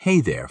Hey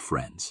there,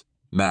 friends.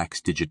 Max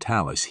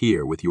Digitalis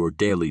here with your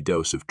daily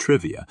dose of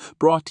trivia,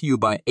 brought to you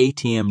by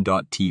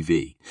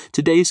ATM.TV.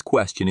 Today's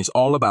question is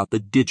all about the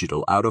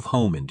digital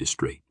out-of-home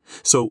industry.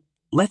 So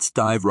let's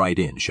dive right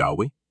in, shall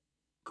we?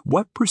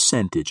 What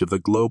percentage of the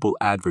global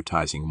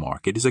advertising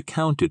market is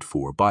accounted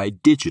for by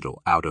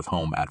digital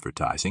out-of-home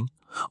advertising,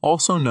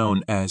 also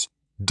known as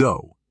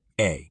DOE?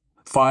 A.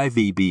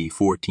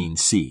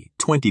 5EB14C,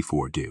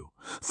 24DO,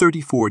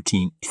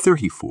 3014,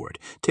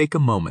 Take a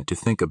moment to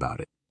think about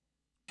it.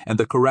 And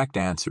the correct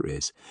answer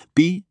is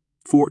B.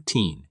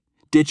 14.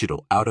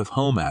 Digital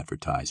out-of-home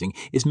advertising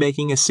is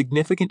making a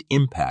significant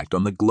impact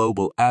on the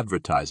global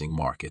advertising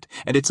market,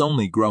 and it's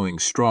only growing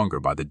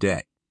stronger by the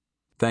day.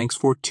 Thanks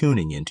for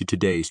tuning in to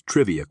today's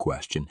trivia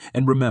question,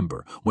 and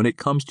remember, when it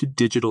comes to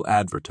digital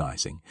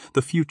advertising,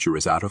 the future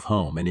is out of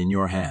home and in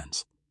your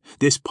hands.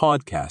 This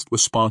podcast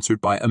was sponsored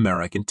by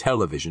American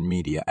Television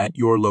Media at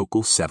your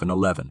local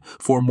 7-Eleven.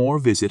 For more,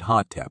 visit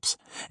Hotteps,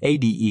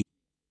 ADE.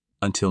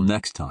 Until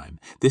next time,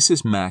 this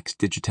is Max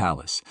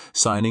Digitalis,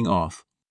 signing off.